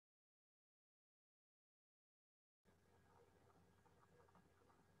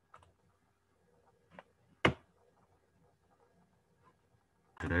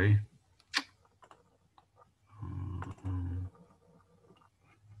Okay.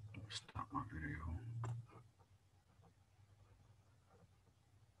 Stop my video.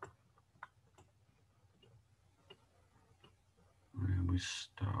 And we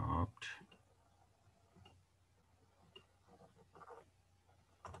stopped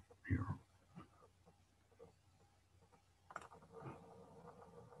here.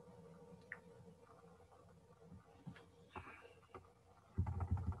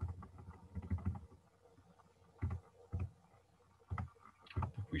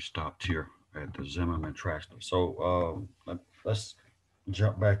 We stopped here at the Zimmerman Traxler. So let's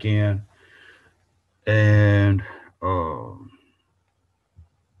jump back in and uh,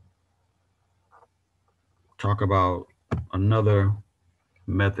 talk about another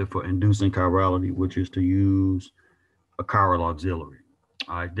method for inducing chirality, which is to use a chiral auxiliary.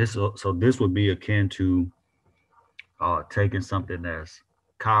 All right, so this would be akin to taking something that's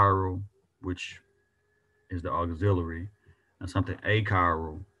chiral, which is the auxiliary, and something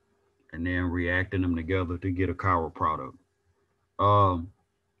achiral, and then reacting them together to get a chiral product. Um,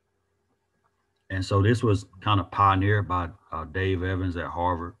 and so this was kind of pioneered by Dave Evans at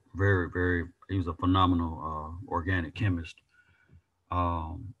Harvard. He was a phenomenal organic chemist.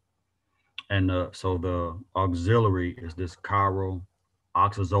 Um, and so the auxiliary is this chiral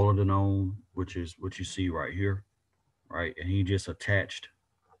oxazolidinone, which is what you see right here, right? And he just attached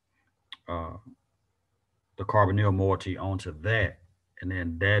uh, the carbonyl moiety onto that, and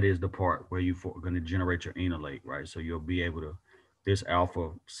then that is the part where you're going to generate your enolate, right? So you'll be able to, this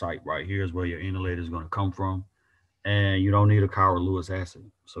alpha site right here is where your enolate is going to come from, and you don't need a chiral Lewis acid.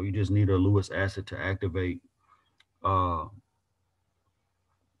 So you just need a Lewis acid to activate uh,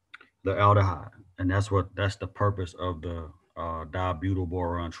 the aldehyde, and that's the purpose of the dibutyl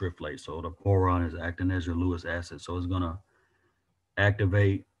boron triflate. So the boron is acting as your Lewis acid, so it's going to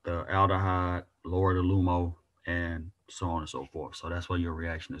activate the aldehyde, lower the LUMO, and so on and so forth. So that's where your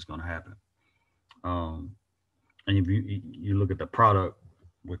reaction is going to happen. Um, and if you look at the product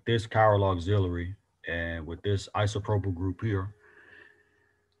with this chiral auxiliary and with this isopropyl group here,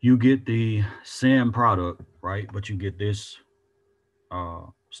 you get the same product, right? But you get this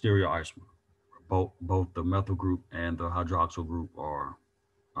stereoisomer. Both the methyl group and the hydroxyl group are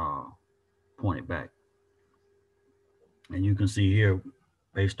uh, pointed back. And you can see here,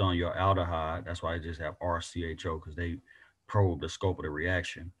 based on your aldehyde, that's why I just have RCHO, because they probe the scope of the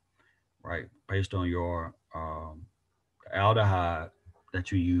reaction, right? Based on your aldehyde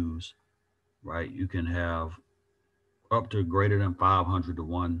that you use, right? You can have up to greater than 500 to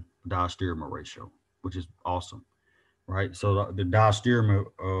 1 diastereomer ratio, which is awesome, right? So the diastereomer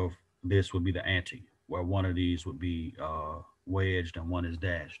of this would be the anti, where one of these would be wedged and one is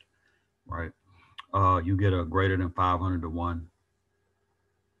dashed, right? You get a greater than 500 to 1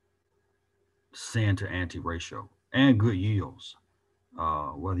 syn to anti ratio and good yields.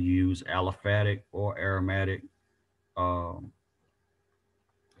 Whether you use aliphatic or aromatic um,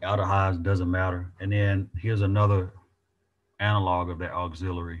 aldehydes, doesn't matter. And then here's another analog of that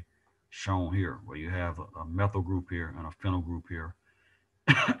auxiliary shown here, where you have a methyl group here and a phenyl group here,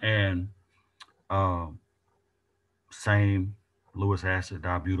 and um, same Lewis acid,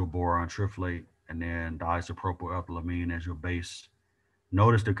 dibutyl boron triflate, and then diisopropyl ethylamine as your base.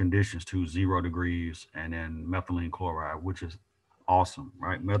 Notice the conditions too: 0 degrees, and then methylene chloride, which is awesome,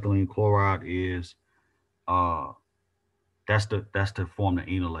 right? Methylene chloride is uh, that's to form the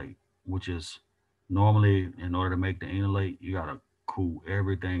enolate, which is normally, in order to make the enolate, you gotta cool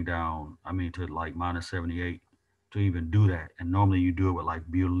everything down. I mean, to like minus 78 to even do that. And normally you do it with like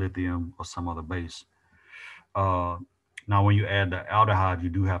butyllithium or some other base. Uh, Now, when you add the aldehyde, you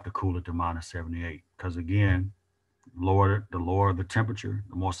do have to cool it to minus 78, because again, lower the temperature,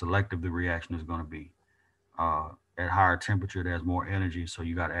 the more selective the reaction is going to be. Uh, at higher temperature, there's more energy, so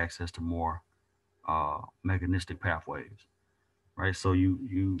you got access to more mechanistic pathways, right? So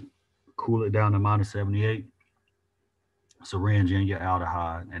you cool it down to minus 78, syringe in your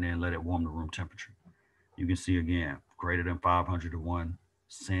aldehyde, and then let it warm to room temperature. You can see again, greater than 500 to 1,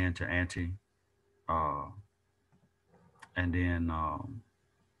 syn to anti, uh, and then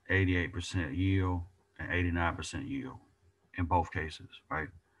 88% yield and 89% yield in both cases, right?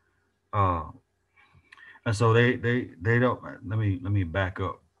 Uh, and so they don't. Let me back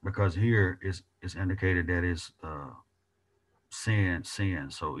up, because here is indicated that it's sin.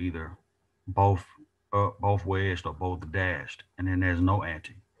 So either both both wedged or both dashed, and then there's no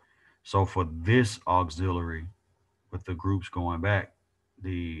anti. So for this auxiliary, with the groups going back,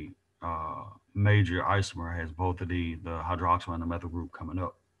 the uh, major isomer has both of the hydroxyl and the methyl group coming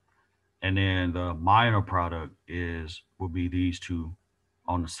up, and then the minor product is will be these two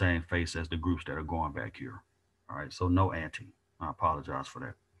on the same face as the groups that are going back here. All right, so no anti. I apologize for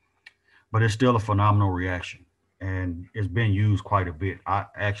that. But it's still a phenomenal reaction. And it's been used quite a bit. I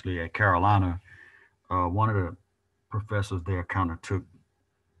actually at Carolina, one of the professors there kind of took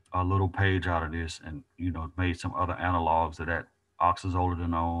a little page out of this and made some other analogs of that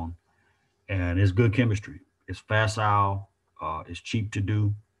oxazolidinone, and it's good chemistry. It's facile, it's cheap to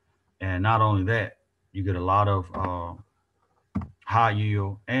do, and not only that, you get a lot of high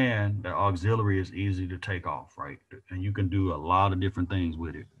yield, and the auxiliary is easy to take off, right? And you can do a lot of different things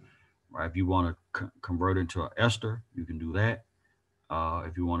with it, right? If you want to convert it to an ester, you can do that.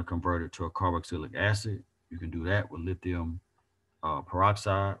 If you want to convert it to a carboxylic acid, you can do that with lithium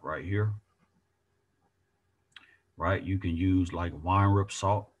peroxide right here, right? You can use like wine rip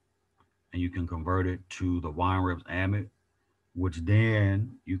salt and you can convert it to the wine rips amide, which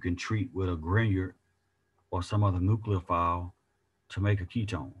then you can treat with a Grignard or some other nucleophile to make a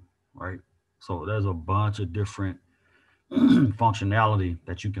ketone, right? So there's a bunch of different functionality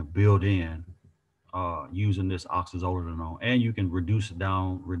that you can build in using this oxazolidinone, and you can reduce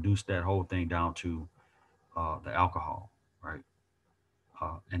that whole thing down to the alcohol, right?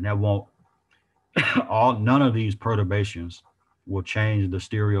 And that won't none of these perturbations will change the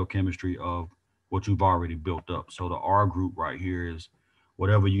stereochemistry of what you've already built up. So the R group right here is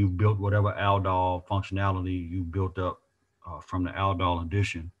whatever you've built, whatever aldol functionality you built up from the aldol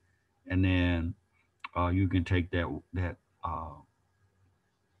addition, and then you can take that uh,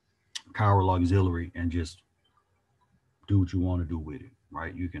 chiral auxiliary and just do what you want to do with it,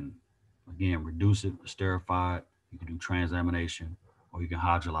 right? You can again reduce it, esterified. You can do transamination, or you can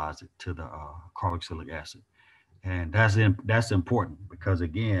hydrolyze it to the carboxylic acid. And that's important because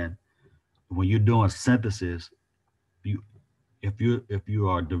again, when you're doing synthesis, you if you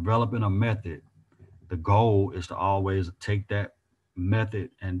are developing a method, the goal is to always take that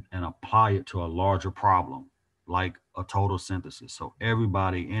method and apply it to a larger problem, like a total synthesis. So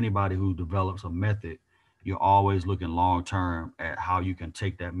anybody who develops a method, you're always looking long term at how you can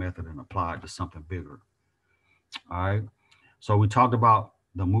take that method and apply it to something bigger. All right. So we talked about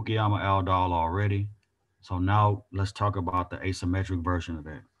the Mukiyama aldol already. So now let's talk about the asymmetric version of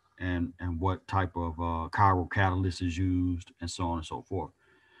that and what type of chiral catalyst is used and so on and so forth.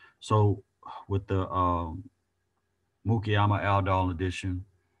 So with the Mukiyama aldol addition,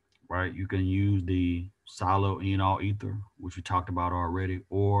 right, you can use the siloenol ether, which we talked about already,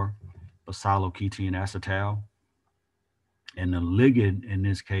 or the siloketene acetal. And the ligand in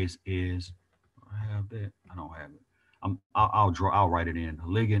this case is, I have that? I don't have it. I'll write it in. The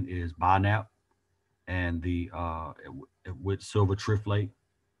ligand is BINAP and with silver triflate,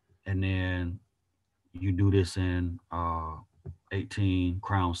 and then you do this in 18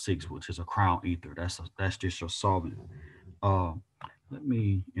 crown 6, which is a crown ether. That's just your solvent. Uh, Let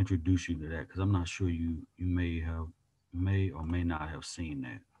me introduce you to that because I'm not sure you may or may not have seen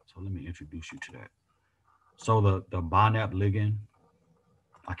that. So let me introduce you to that. So the BINAP ligand,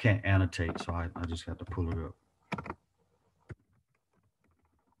 I can't annotate, so I just have to pull it up.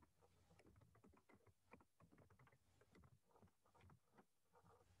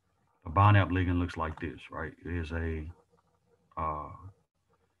 The BINAP ligand looks like this, right? It is a uh,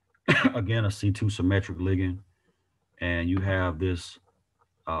 again a C2 symmetric ligand, and you have this.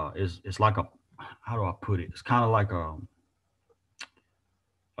 It's like a, how do I put it? It's kind of like a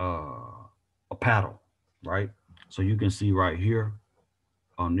paddle, right? So you can see right here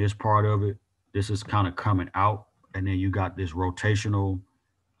on this part of it, this is kind of coming out, and then you got this rotational.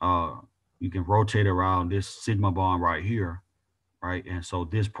 Uh, you can rotate around this sigma bond right here, right? And so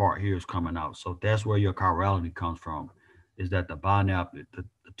this part here is coming out. So that's where your chirality comes from, is that the binap, the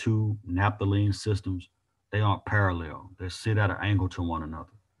two naphthalene systems, they aren't parallel. They sit at an angle to one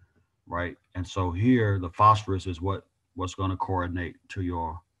another, right? And so here, the phosphorus is what's going to coordinate to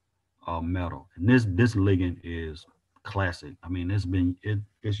your metal. And this ligand is classic. I mean, it's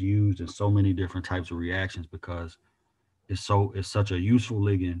used in so many different types of reactions because it's such a useful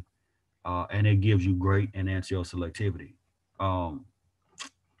ligand, and it gives you great enantiomer selectivity. Um,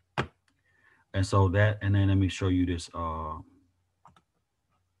 and so that, and then let me show you this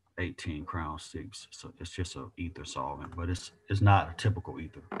 18 crown 6. So it's just a ether solvent, but it's not a typical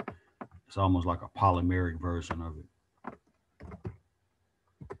ether. It's almost like a polymeric version of it.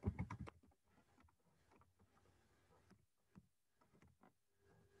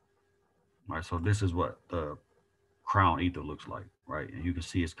 Right. So this is what the crown ether looks like, right? And you can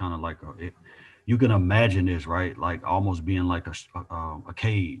see it's kind of like you can imagine this, right? Like almost being like a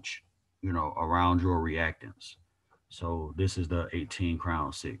cage, around your reactants. So this is the 18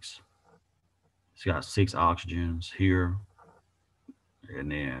 crown 6. It's got 6 oxygens here,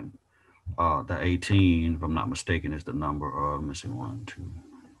 And then the 18, if I'm not mistaken, is the number of, let me see, 1, 2,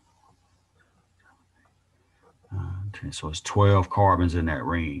 10. So it's 12 carbons in that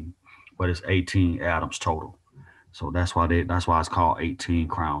ring, but it's 18 atoms total. So that's why it's called 18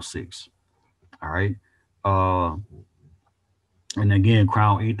 crown six. All right. Uh, and again,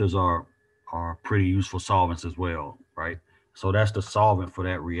 crown ethers are pretty useful solvents as well, right? So that's the solvent for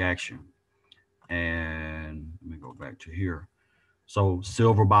that reaction. And let me go back to here. So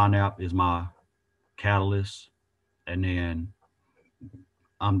silver binap is my catalyst, and then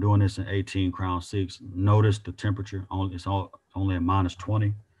I'm doing this in 18 crown six. Notice the temperature only at minus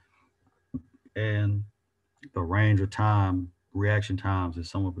 20, and the range of time reaction times is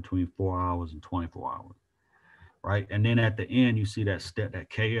somewhere between 4 hours and 24 hours, right? And then at the end, you see that step, that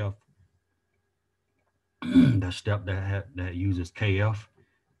KF, that step that uses KF.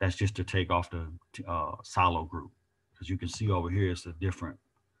 That's just to take off the silo group, because you can see over here it's a different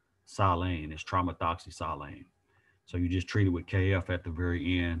silane. It's trimethoxysilane. So you just treat it with KF at the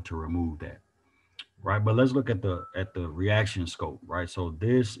very end to remove that, right? But let's look at the reaction scope, right? So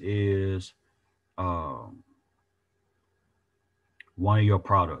this is um, one of your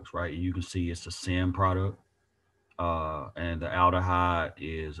products, right? And you can see it's a CHEM product, and the aldehyde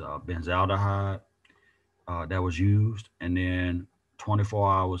is benzaldehyde that was used, and then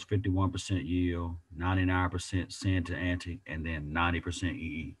 24 hours, 51% yield, 99% sand to anti, and then 90%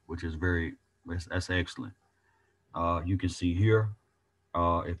 EE, which is that's excellent. You can see here,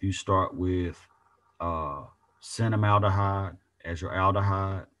 if you start with uh, cinnamaldehyde as your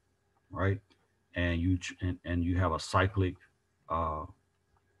aldehyde, right? And you have a cyclic uh,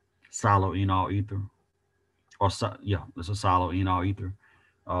 silo-enol ether, yeah, it's a silo-enol ether.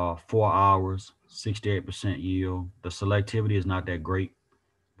 4 hours, 68% yield. The selectivity is not that great,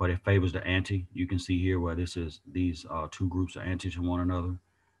 but it favors the anti. You can see here where these two groups are anti to one another,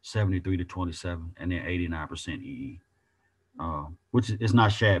 73 to 27, and then 89% EE, which is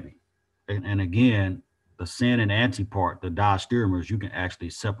not shabby. And again, the syn and anti part, the diastereomers, you can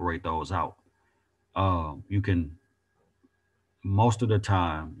actually separate those out. You can Most of the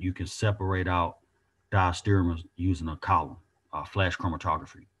time you can separate out diastereomers using a column, flash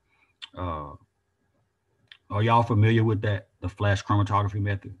chromatography. Uh, are y'all familiar with that, the flash chromatography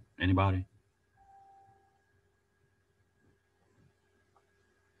method? Anybody?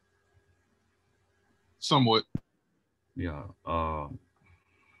 Somewhat. Yeah.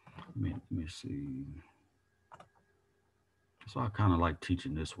 Let me see. So I kind of like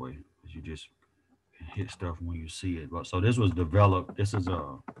teaching this way, because you just hit stuff when you see it. But so this was developed. This is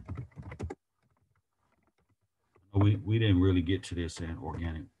we didn't really get to this in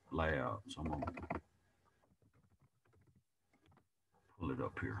organic lab, so I'm gonna pull it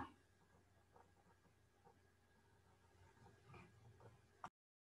up here.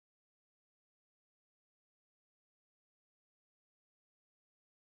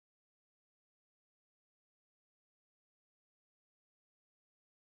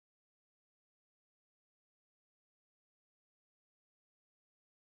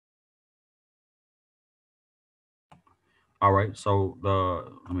 All right, so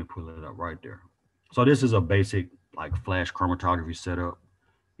let me pull it up right there. So this is a basic like flash chromatography setup.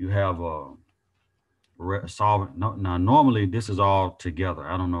 You have a solvent. No, now normally this is all together.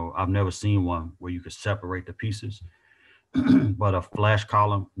 I don't know. I've never seen one where you could separate the pieces. But a flash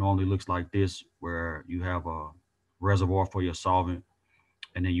column normally looks like this, where you have a reservoir for your solvent,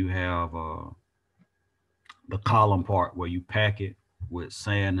 and then you have the column part where you pack it with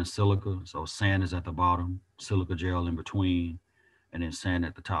sand and silica. So sand is at the bottom, silica gel in between, and then sand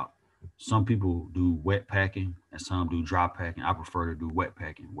at the top. Some people do wet packing and some do dry packing. I prefer to do wet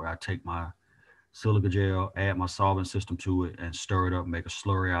packing, where I take my silica gel, add my solvent system to it, and stir it up, make a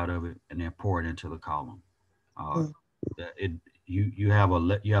slurry out of it, and then pour it into the column. Uh, Mm. it you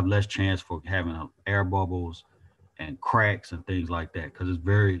have less chance for having air bubbles and cracks and things like that, because it's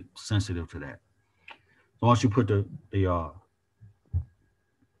very sensitive to that. So once you put the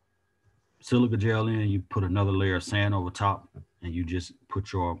silica gel in, you put another layer of sand over top, and you just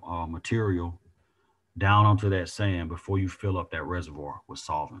put your material down onto that sand before you fill up that reservoir with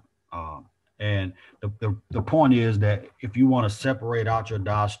solvent. And the point is that if you want to separate out your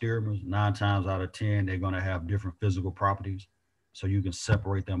diastereomers, 9 times out of 10, they're going to have different physical properties. So you can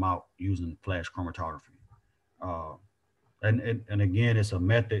separate them out using flash chromatography. Uh, and again, it's a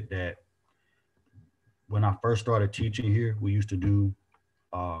method that when I first started teaching here, we used to do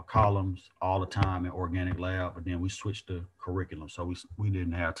columns all the time in organic lab, but then we switched the curriculum, so we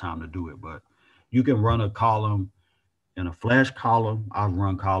didn't have time to do it. But you can run a column in a flash column. I've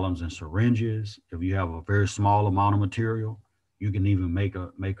run columns in syringes. If you have a very small amount of material, You can even make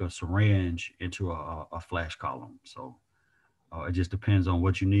a syringe into a flash column. So it just depends on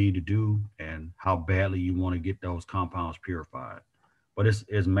what you need to do and how badly you want to get those compounds purified. But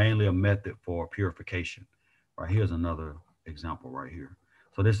it's mainly a method for purification. Right, here's another example right here.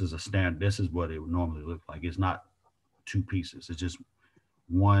 So this is a stand. This is what it would normally look like. It's not two pieces. It's just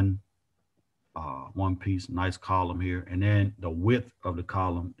one one piece, nice column here, and then the width of the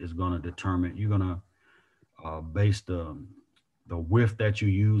column is going to determine. You're going to base the width that you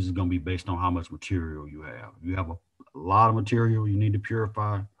use is going to be based on how much material you have. If you have a lot of material you need to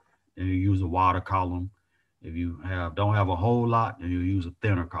purify, then you use a wider column. If you don't have a whole lot, then you use a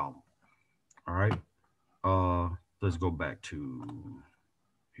thinner column. All right. Uh, let's go back to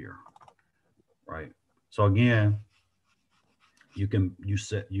here. Right. So again, you can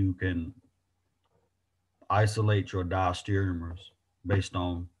isolate your diastereomers based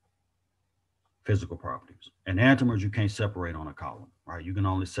on physical properties. And enantiomers you can't separate on a column, right? You can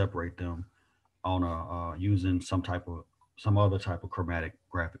only separate them on a using some other type of chromatic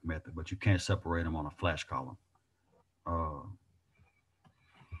graphic method, but you can't separate them on a flash column. Uh,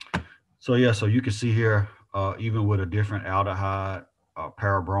 so yeah, so you can see here, even with a different aldehyde,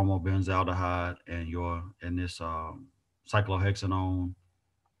 parabromo benzaldehyde, and this cyclohexanone,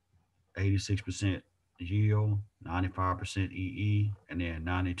 86% yield, 95% EE, and then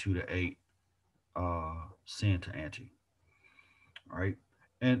 92 to 8 sin to anti. Right?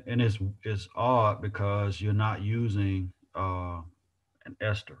 And it's odd because you're not using an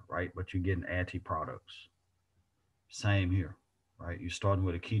ester, right? But you're getting anti products. Same here, right? You're starting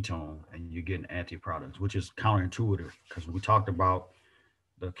with a ketone and you're getting anti products, which is counterintuitive because we talked about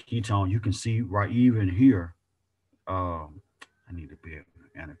the ketone. You can see right even here. I need to be able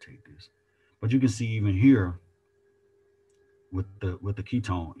to annotate this, but you can see even here with the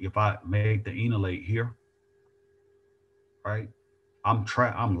ketone. If I make the enolate here, right,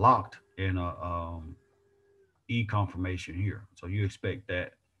 I'm locked in a E conformation here. So you expect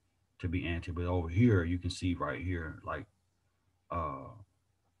that to be anti, but over here you can see right here, like uh,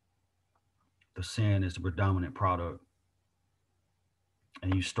 the sin is the predominant product,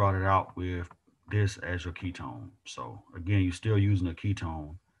 and you started out with this as your ketone. So again, you're still using a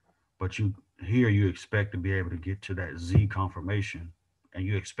ketone, but you expect to be able to get to that Z conformation, and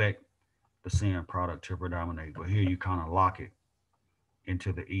you expect the sin product to predominate. But here you kind of lock it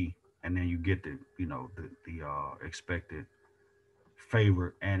into the E, and then you get the expected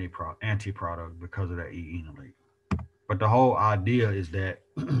favorite anti product because of that E enolate. But the whole idea is that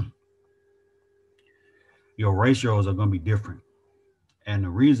your ratios are going to be different. And the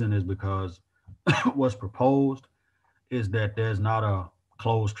reason is because what's proposed is that there's not a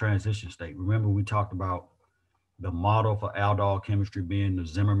closed transition state. Remember, we talked about the model for aldol chemistry being the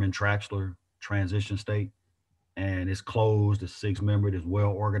Zimmerman-Traxler transition state, and it's closed, it's six-membered, it's well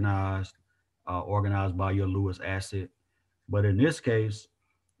organized, organized by your Lewis acid. But in this case,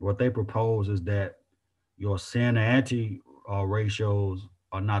 what they propose is that your sin to anti ratios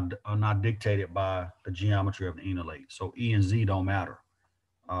are not dictated by the geometry of the enolate. So E and Z don't matter.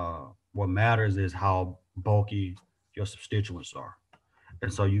 What matters is how bulky your substituents are.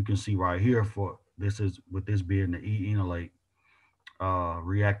 And so you can see right here for this is with this being the E enolate,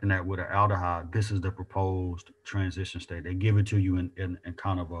 reacting that with an aldehyde. This is the proposed transition state. They give it to you in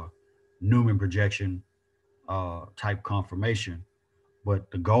kind of a Newman projection type conformation.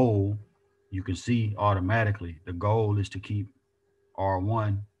 But the goal, you can see automatically, the goal is to keep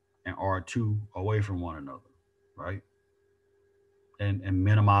R1 and R2 away from one another, right? And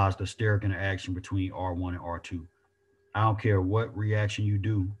minimize the steric interaction between R1 and R2. I don't care what reaction you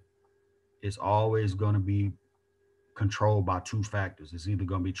do, it's always going to be controlled by two factors. It's either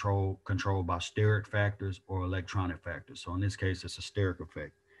going to be controlled by steric factors or electronic factors. So in this case, it's a steric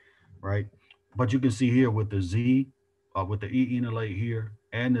effect, right? But you can see here with the Z, with the E enolate here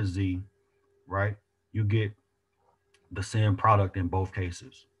and the Z, right? You get the same product in both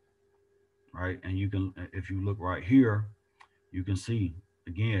cases, right? And you can, if you look right here, you can see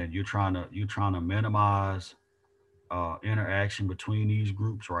again, you're trying to minimize interaction between these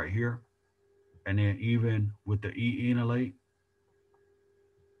groups right here, and then even with the E enolate,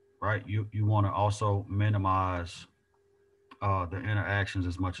 right? You want to also minimize the interactions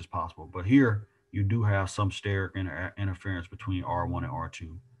as much as possible. But here you do have some steric interference between R1 and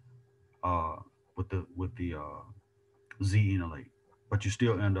R2 uh, with the Z enolate, but you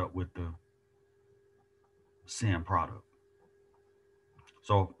still end up with the same product.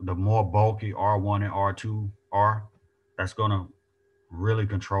 So the more bulky R1 and R2 are, that's going to really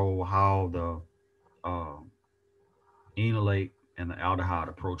control how the enolate and the aldehyde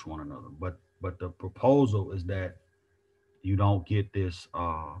approach one another. But the proposal is that you don't get this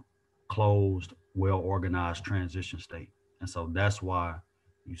closed, well organized transition state. And so that's why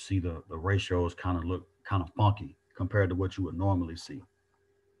you see the ratios kind of look kind of funky compared to what you would normally see,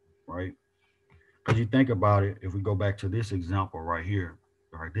 right? Because you think about it, if we go back to this example right here,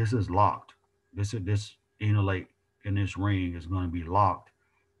 right, this is locked. This enolate in this ring is going to be locked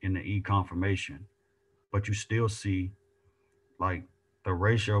in the E conformation, but you still see like the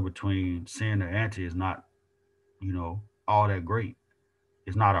ratio between sin to anti is not, all that great.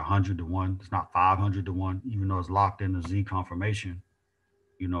 It's not 100 to 1. It's not 500 to 1. Even though it's locked in the Z conformation,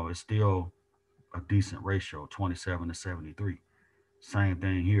 it's still a decent ratio, 27 to 73. Same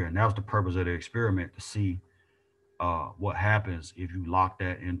thing here, and that was the purpose of the experiment to see what happens if you lock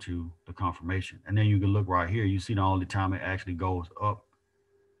that into the conformation. And then you can look right here. You see the only time it actually goes up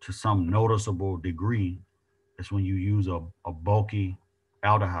to some noticeable degree is when you use a bulky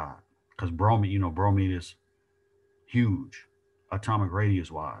aldehyde, because bromine is huge atomic radius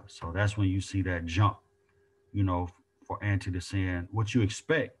wise. So that's when you see that jump, you know, for anti-descent, what you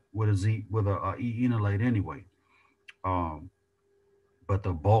expect with a E enolate anyway. Um, but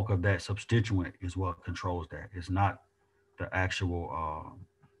the bulk of that substituent is what controls that. It's not the actual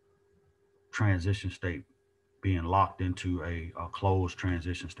transition state being locked into a closed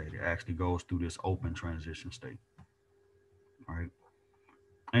transition state. It actually goes through this open transition state. All right.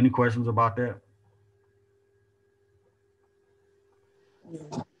 Any questions about that?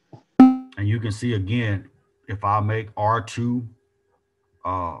 And you can see again, if I make R2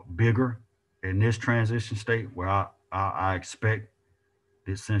 bigger in this transition state where I expect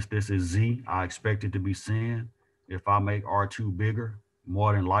this, since this is Z, I expect it to be sin. If I make R2 bigger,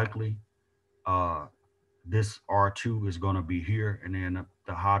 more than likely, uh, this R2 is going to be here, and then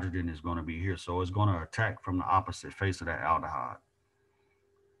the hydrogen is going to be here. So it's going to attack from the opposite face of that aldehyde,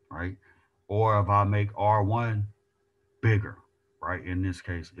 right? Or if I make R1 bigger, right, in this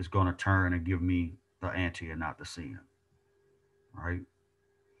case, it's going to turn and give me the anti and not the sin, right?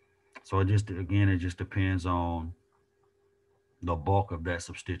 So it just depends on the bulk of that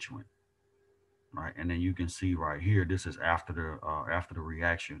substituent, right? And then you can see right here, this is after the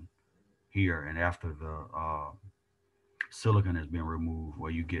reaction here, and after the silicon has been removed,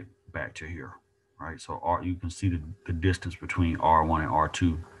 where you get back to here, right? So you can see the distance between R1 and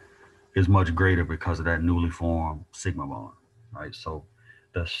R2 is much greater because of that newly formed sigma bond, right? So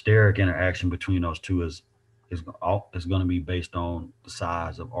the steric interaction between those two is going to be based on the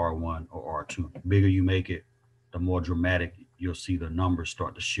size of R1 or R2. The bigger you make it, the more dramatic you'll see the numbers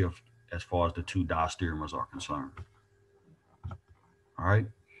start to shift as far as the two diastereomers are concerned. All right.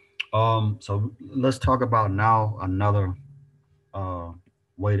 So let's talk about now another uh,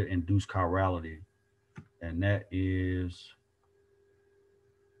 way to induce chirality, and that is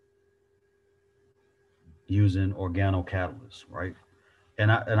using organocatalysts, right?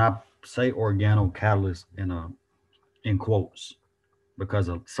 And I say organocatalysts in quotes because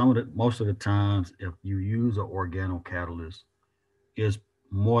of most of the times, if you use an organocatalyst, it's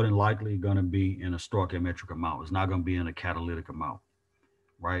more than likely going to be in a stoichiometric amount. It's not going to be in a catalytic amount,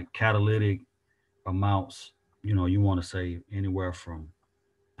 right? Catalytic amounts, you want to say anywhere from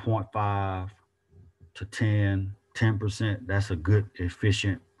zero point 0.5 to 10%. That's a good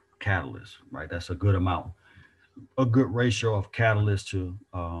efficient catalyst, right? That's a good amount, a good ratio of catalyst to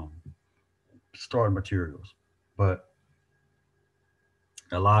starting materials. But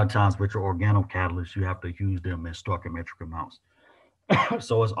a lot of times with your organocatalysts, you have to use them in stoichiometric amounts.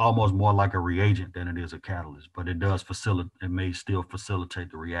 So it's almost more like a reagent than it is a catalyst, but it does facilitate. It may still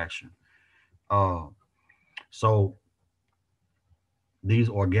facilitate the reaction. Uh, so these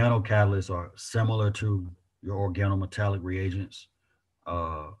organocatalysts are similar to your organometallic reagents.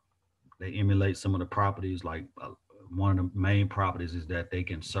 Uh, they emulate some of the properties. Like one of the main properties is that they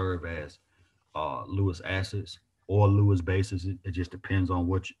can serve as Lewis acids or Lewis bases. It just depends on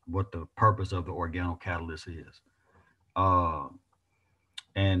what the purpose of the organocatalyst is. Uh,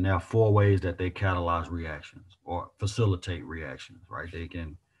 and there are four ways that they catalyze reactions or facilitate reactions. Right? They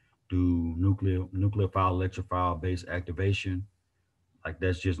can do nucleophile electrophile base activation. Like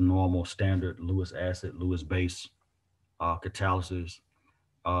that's just normal standard Lewis acid, Lewis base catalysis.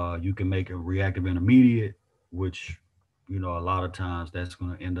 You can make a reactive intermediate, which a lot of times that's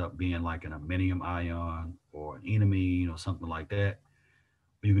going to end up being like an aminium ion or an enamine or something like that.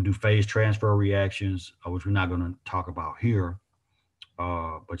 You can do phase transfer reactions, which we're not going to talk about here,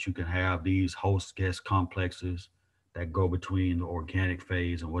 but you can have these host guest complexes that go between the organic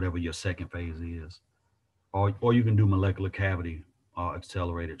phase and whatever your second phase is, or you can do molecular cavity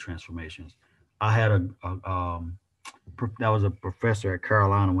accelerated transformations. I had that was a professor at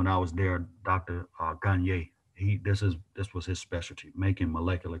Carolina when I was there, Dr. Gagne. this was his specialty, making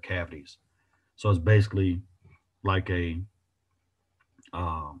molecular cavities. So it's basically like a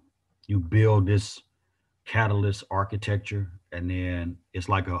um, you build this catalyst architecture, and then it's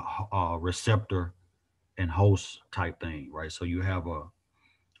like a receptor and host type thing, right? So you have a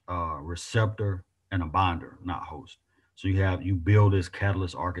receptor and a binder, not host. So you build this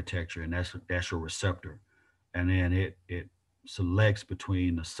catalyst architecture, and that's your receptor, and then it selects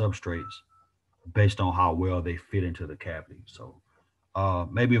between the substrates based on how well they fit into the cavity. So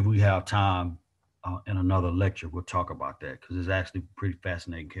maybe if we have time in another lecture, we'll talk about that because it's actually pretty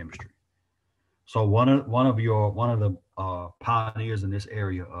fascinating chemistry. So one of the pioneers in this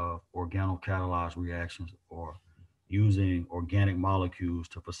area of organocatalyzed reactions or using organic molecules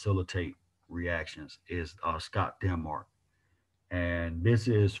to facilitate reactions is Scott Denmark, and this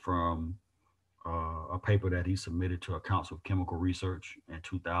is from a paper that he submitted to a Council of Chemical Research in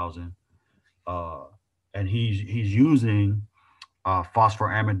 2000, uh, and he's using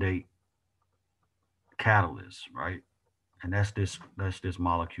phosphoramidate catalyst, right? And that's this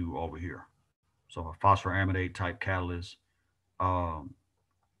molecule over here. So a phosphoramidate type catalyst, um,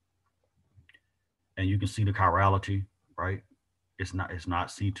 and you can see the chirality, right? It's not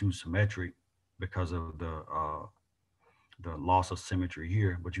C2 symmetric because of the loss of symmetry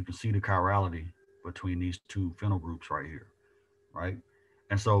here, but you can see the chirality between these two phenyl groups right here, right?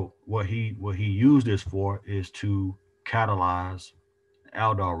 And so what he used this for is to catalyze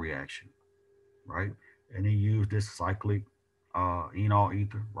aldol reaction, right? And he used this cyclic enol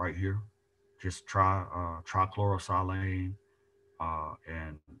ether right here, just trichlorosilane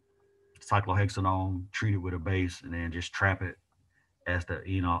and cyclohexanone treated with a base, and then just trap it as the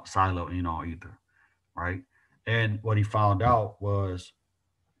enol silo-enol ether, right? And what he found out was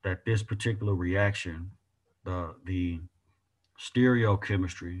that this particular reaction, the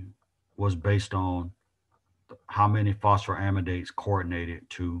stereochemistry, was based on how many phosphoramidates coordinated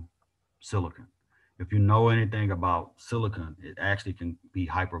to silicon. If you know anything about silicon, it actually can be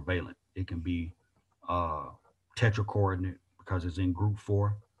hypervalent. It can be uh, tetracoordinate because it's in group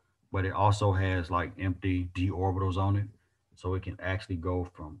 4, but it also has like empty d orbitals on it. So it can actually go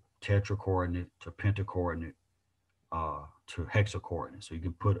from tetracoordinate to pentacoordinate to hexacoordinate. So you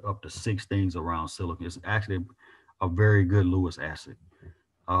can put up to 6 things around silicon. It's actually a very good Lewis acid.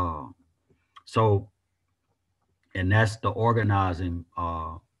 Uh, so, and that's the organizing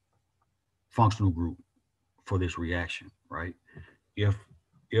functional group for this reaction, right? If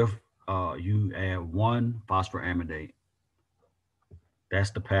you add one phosphoramidate,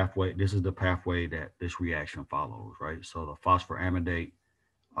 that's the pathway. This is the pathway that this reaction follows, right? So the phosphoramidate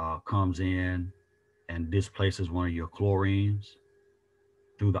comes in and displaces one of your chlorines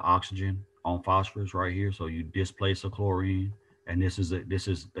through the oxygen on phosphorus right here. So you displace a chlorine, and this is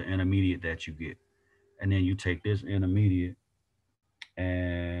the intermediate that you get, and then you take this intermediate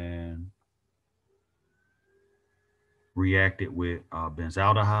and react it with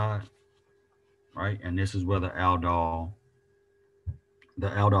benzaldehyde, right? And this is where the aldol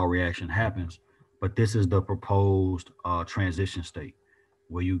reaction happens. But this is the proposed transition state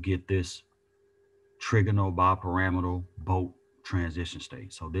where you get this trigonal bipyramidal boat transition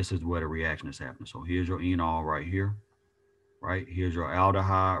state. So this is where the reaction is happening. So here's your enol right here, right? Here's your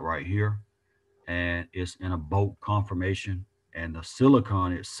aldehyde right here, and it's in a boat conformation, and the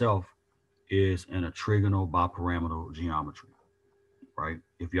silicon itself is in a trigonal bipyramidal geometry, right?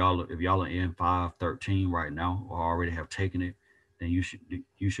 If y'all are in 513 right now or already have taken it, then you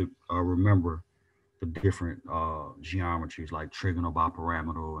should remember the different geometries like trigonal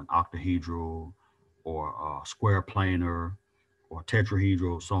bipyramidal and octahedral or square planar or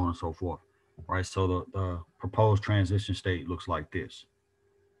tetrahedral, so on and so forth, right? So the proposed transition state looks like this,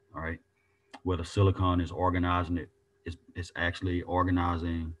 all right, where the silicon is organizing it's actually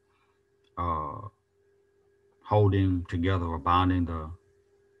organizing, uh, holding together or binding the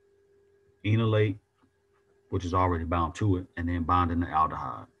enolate, which is already bound to it, and then binding the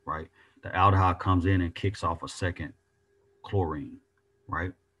aldehyde, right? The aldehyde comes in and kicks off a second chlorine,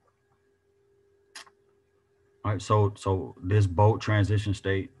 right? All right, so this boat transition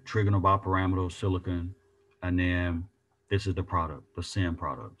state, trigonal bipyramidal silicon, and then this is the product, the SYN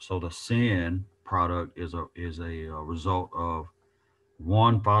product. So the SYN product is a result of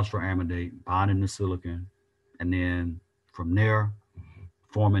one phosphoramidate binding the silicon, and then from there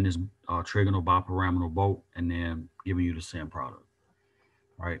forming this trigonal bipyramidal boat, and then giving you the SYN product,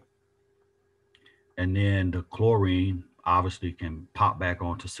 right? And then the chlorine obviously can pop back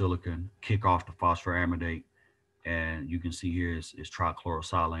onto silicon, kick off the phosphoramidate, and you can see here is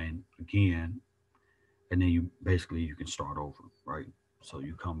trichlorosilane again, and then you can start over, right? So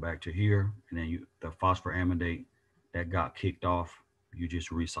you come back to here, and then the phosphoramidate that got kicked off, you just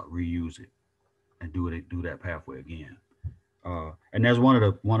reuse it and do that pathway again. And that's one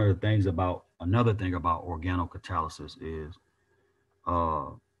of the things about another thing about organocatalysis is uh,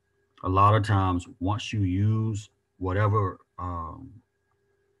 a lot of times once you use whatever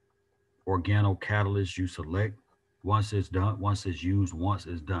organocatalyst you select, once it's done, once it's used, once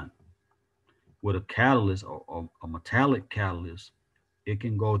it's done. With a catalyst or a metallic catalyst, it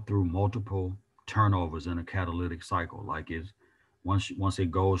can go through multiple turnovers in a catalytic cycle. Like it's once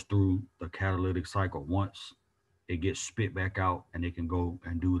it goes through the catalytic cycle once, it gets spit back out and it can go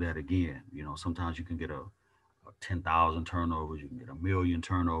and do that again. Sometimes you can get a 10,000 turnovers, you can get a million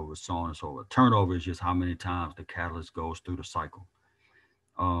turnovers, so on and so forth. Turnover is just how many times the catalyst goes through the cycle.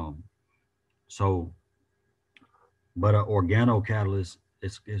 Um, so, but an organocatalyst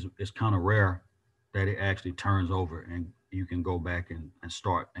is kind of rare that it actually turns over and you can go back and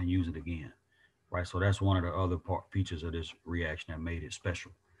start and use it again, right? So that's one of the other features of this reaction that made it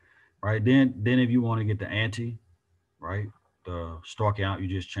special, right? Then if you want to get the anti, right, the stoichiometry, you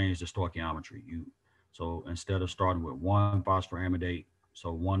just change the stoichiometry. So instead of starting with one phosphoramidate,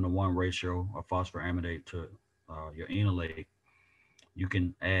 so 1-to-1 ratio of phosphoramidate to your enolate, you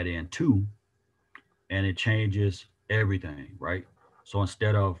can add in two, and it changes everything, right? So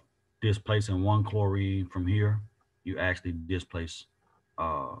instead of displacing one chlorine from here, you actually displace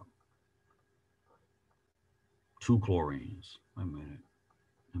uh, two chlorines. Wait a minute.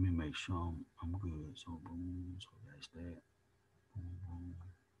 Let me make sure I'm good. So boom. So that's that. Boom, boom.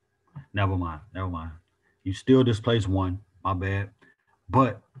 Never mind. Never mind. You still displace one. My bad.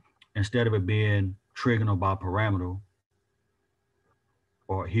 But instead of it being trigonal bipyramidal,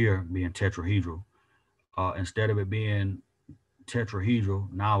 or here being tetrahedral, instead of it being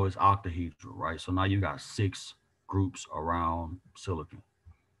tetrahedral, now it's octahedral, right? So now you got six groups around silicon,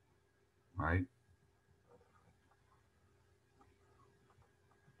 right?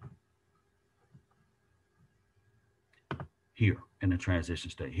 Here in the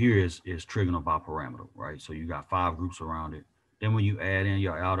transition state. Here is trigonal bipyramidal, right? So you got five groups around it. Then when you add in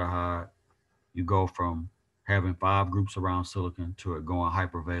your aldehyde, you go from having five groups around silicon to it going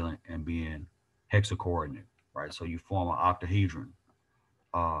hypervalent and being hexacoordinate, right? So you form an octahedron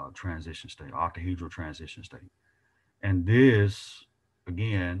transition state, octahedral transition state. And this,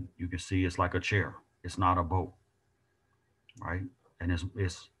 again, you can see it's like a chair. It's not a boat, right? And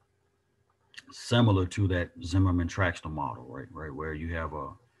it's similar to that Zimmerman-Traxler model, right? Right, where you have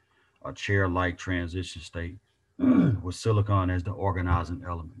a chair-like transition state with silicon as the organizing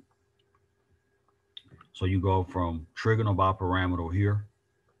element. So you go from trigonal bipyramidal here,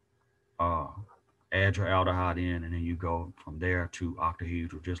 uh, add your aldehyde in, and then you go from there to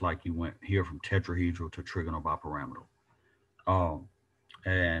octahedral, just like you went here from tetrahedral to trigonal bipyramidal. Um,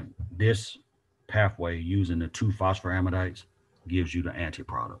 and this pathway using the two phosphoramidites gives you the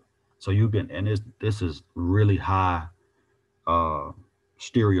anti-product. So you can, and this is really high uh,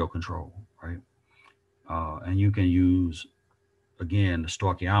 stereo control, right? And you can use, again, the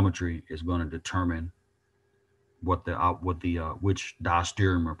stoichiometry is going to determine which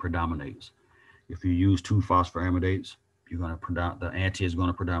diastereomer predominates. If you use two phosphoramidates, you're going to the anti is going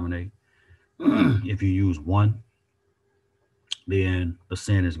to predominate. If you use one, then the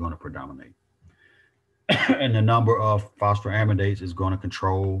syn is going to predominate. And the number of phosphoramidates is going to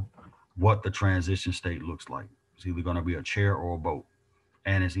control what the transition state looks like. It's either going to be a chair or a boat,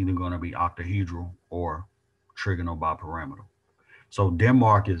 and it's either going to be octahedral or trigonal bipyramidal. So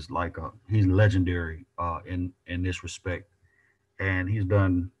Denmark is he's legendary in this respect, and he's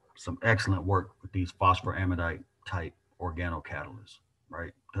done some excellent work with these phosphoramidite type organocatalysts,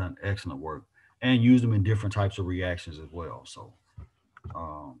 right? Done excellent work and used them in different types of reactions as well. So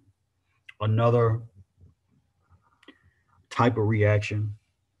um, another type of reaction,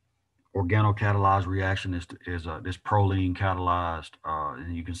 organocatalyzed reaction, is this proline catalyzed,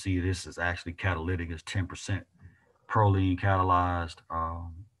 and you can see this is actually catalytic. It's 10% proline catalyzed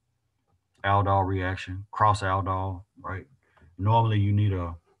aldol reaction, cross aldol, right? Normally you need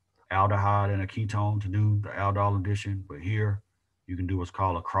a aldehyde and a ketone to do the aldol addition, but here you can do what's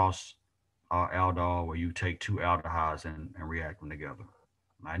called a cross aldol, where you take two aldehydes and react them together.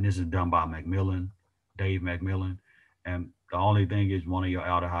 Right? And this is done by Macmillan, Dave Macmillan. And the only thing is one of your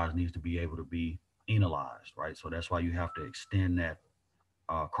aldehydes needs to be able to be enolized, right? So that's why you have to extend that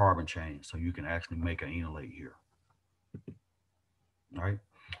carbon chain so you can actually make an enolate here, right?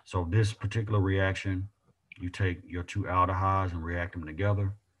 So this particular reaction, you take your two aldehydes and react them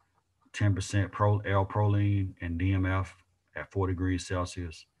together. 10% L-proline and DMF at 4 degrees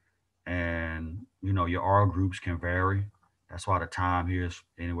Celsius. And, your R groups can vary. That's why the time here is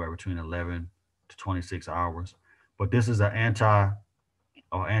anywhere between 11 to 26 hours. But this is an anti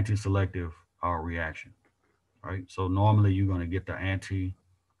or anti-selective reaction, right? So normally you're going to get the anti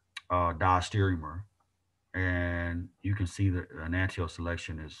diastereomer, and you can see that an antio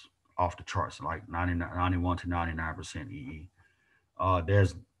selection is off the charts, like 91 to 99% EE.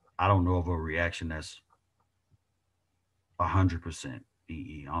 There's, I don't know of a reaction that's 100%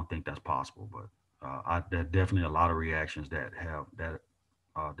 EE. I don't think that's possible, but there are definitely a lot of reactions that have that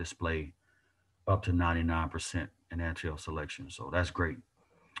display up to 99% in antio selection. So that's great.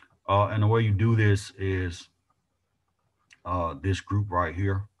 And the way you do this is this group right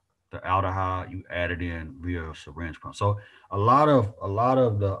here, the aldehyde, you add it in via a syringe pump. So a lot of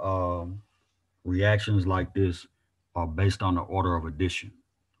the reactions like this are based on the order of addition,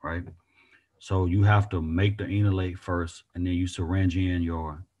 right? So you have to make the enolate first, and then you syringe in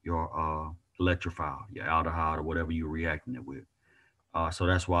your electrophile, your aldehyde, or whatever you're reacting it with. So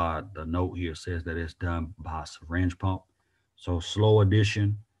that's why the note here says that it's done by syringe pump. So slow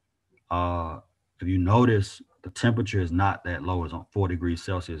addition. Uh, if you notice, the temperature is not that low. It's on 4 degrees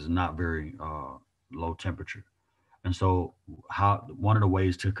Celsius. It's not very low temperature. And so, how one of the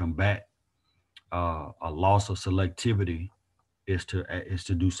ways to combat a loss of selectivity is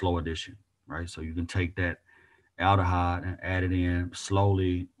to do slow addition, right? So you can take that aldehyde and add it in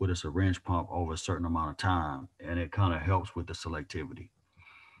slowly with a syringe pump over a certain amount of time, and it kind of helps with the selectivity.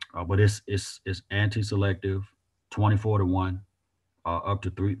 But it's anti-selective, 24 to 1, up to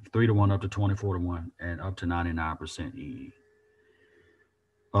three to 1, up to 24 to 1, and up to 99% EE.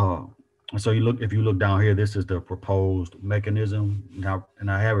 Uh, so if you look down here, this is the proposed mechanism now, and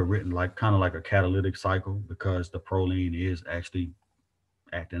I have it written like kind of like a catalytic cycle because the proline is actually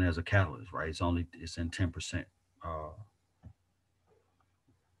acting as a catalyst, right? It's in 10%,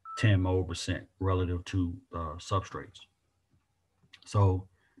 10 mole% relative to substrates. So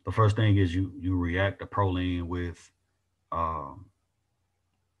the first thing is you react the proline with um,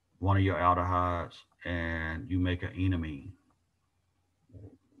 one of your aldehydes, and you make an enamine,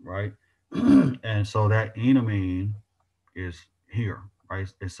 right? And so that enamine is here,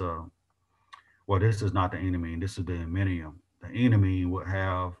 right? It's a well, this is not the enamine. This is the iminium. The enamine would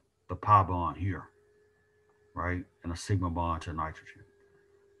have the pi bond here, right, and a sigma bond to nitrogen.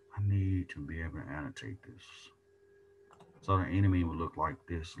 I need to be able to annotate this. So the enamine would look like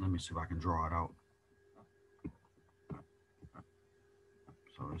this. Let me see if I can draw it out.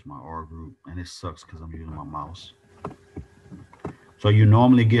 So it's my R group, and it sucks because I'm using my mouse. So you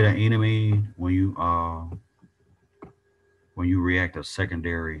normally get an enamine when you react a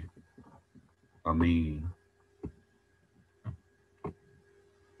secondary amine.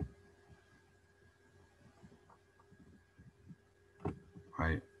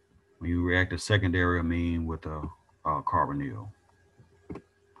 Right? When you react a secondary amine with a carbonyl.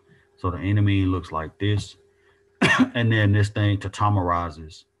 So the enamine looks like this, and then this thing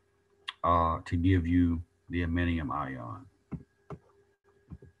tautomerizes to give you the iminium ion.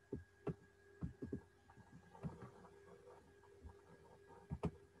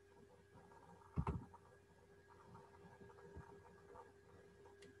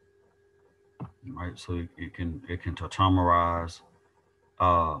 Right? So it can tautomerize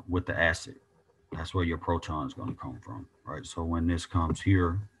with the acid. That's where your proton is going to come from, right? So when this comes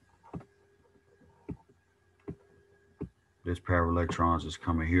here, this pair of electrons is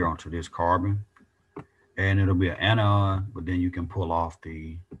coming here onto this carbon, and it'll be an anion, but then you can pull off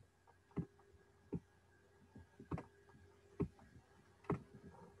the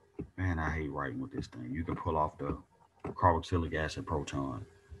man, I hate writing with this thing. You can pull off the carboxylic acid proton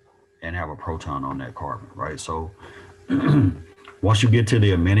and have a proton on that carbon, right? So once you get to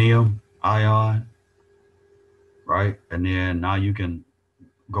the iminium ion, right, and then now you can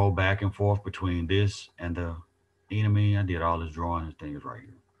go back and forth between this and the enamine. I did all this drawing and things right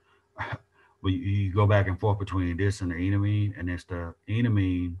here. But you go back and forth between this and the enamine, and it's the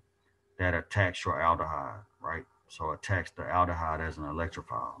enamine that attacks your aldehyde, right? So attacks the aldehyde as an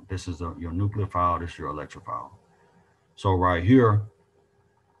electrophile. This is your nucleophile, this is your electrophile. So right here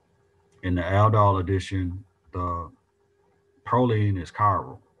in the aldol addition, the proline is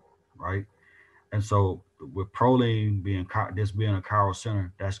chiral, right? And so with proline being this being a chiral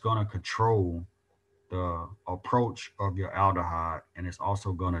center, that's going to control the approach of your aldehyde, and it's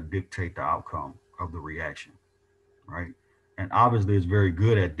also going to dictate the outcome of the reaction, right? And obviously, it's very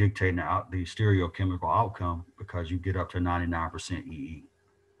good at dictating the stereochemical outcome because you get up to 99% EE,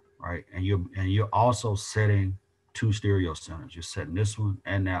 right? And you're also setting two stereo centers. You're setting this one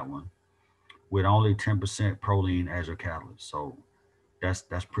and that one with only 10% proline as your catalyst. So that's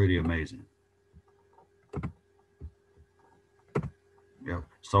pretty amazing. Yeah.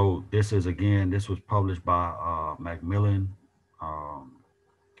 So this is again, this was published by Macmillan um,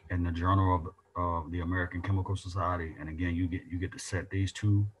 in the Journal of the American Chemical Society. And again, you get to set these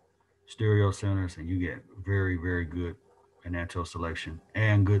two stereo centers, and you get very very good enantiomer selection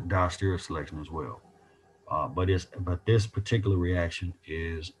and good diastereomers selection as well. But this particular reaction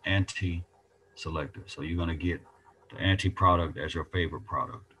is anti-selective, so you're going to get the anti-product as your favorite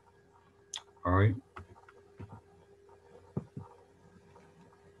product. All right.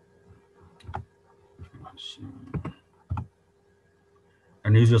 Let's see.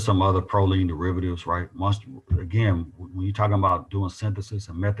 And these are some other proline derivatives, right? Once again, when you're talking about doing synthesis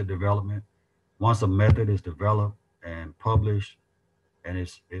and method development, once a method is developed and published and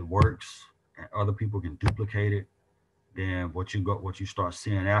it works and other people can duplicate it, then what you start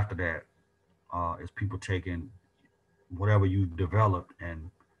seeing after that is people taking whatever you developed and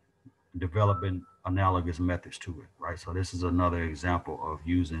developing analogous methods to it, right? So this is another example of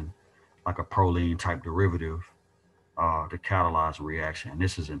using like a proline type derivative to catalyze a reaction. And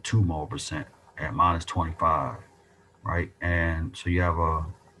this is in 2 mole% at minus 25, right? And so you have a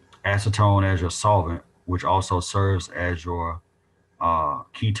acetone as your solvent, which also serves as your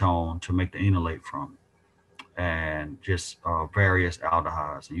ketone to make the enolate from, and just various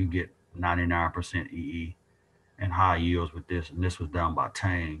aldehydes. So you get 99% EE and high yields with this. And this was done by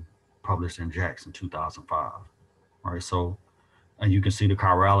Tang, published in Jackson 2005. All right. So, and you can see the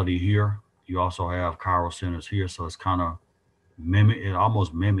chirality here. You also have chiral centers here. So it's kind of it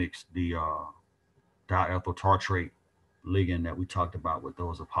almost mimics the diethyl tartrate ligand that we talked about with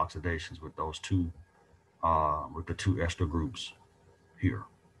those epoxidations with those two, with the two ester groups here.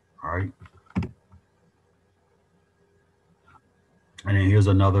 All right. And then here's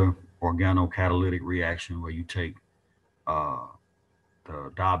another organocatalytic reaction where you take uh,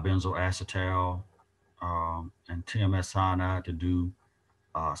 the dibenzyl acetal and TMS cyanide to do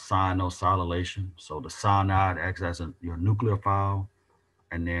cyanosilylation. So the cyanide acts as your nucleophile,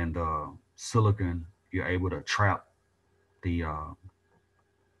 and then the silicon, you're able to trap the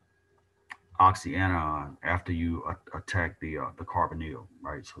oxyanion after you attack the carbonyl,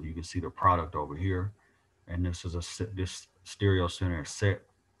 right? So you can see the product over here, and this stereo center is set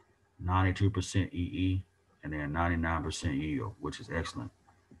 92% EE and then 99% yield, which is excellent.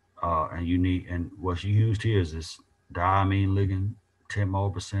 And what's used here is this diamine ligand, 10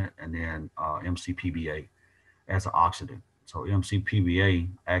 mole%, and then MCPBA as an oxidant. So MCPBA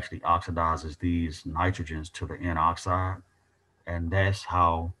actually oxidizes these nitrogens to the N oxide, and that's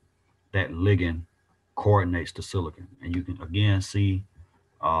how that ligand coordinates to silicon. And you can again see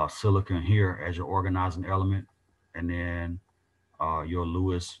silicon here as your organizing element, and then your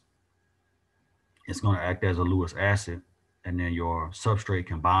Lewis, it's going to act as a Lewis acid, and then your substrate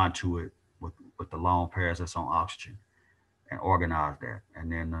can bind to it with the lone pairs that's on oxygen and organize that.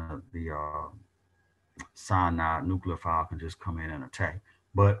 And then the cyanide nucleophile can just come in and attack.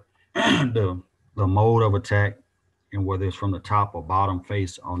 But the mode of attack, and whether it's from the top or bottom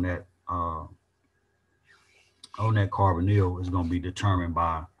face on that carbonyl, is going to be determined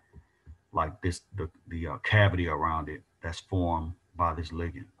by like the cavity around it that's formed by this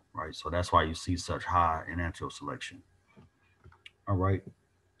ligand, right? So that's why you see such high enantiomer selection. All right.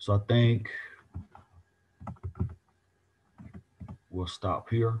 So I think we'll stop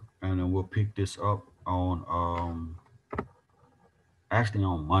here, and then we'll pick this up on actually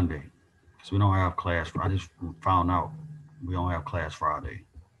on Monday, because we don't have class. I just found out we don't have class Friday,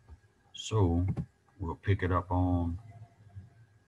 so we'll pick it up on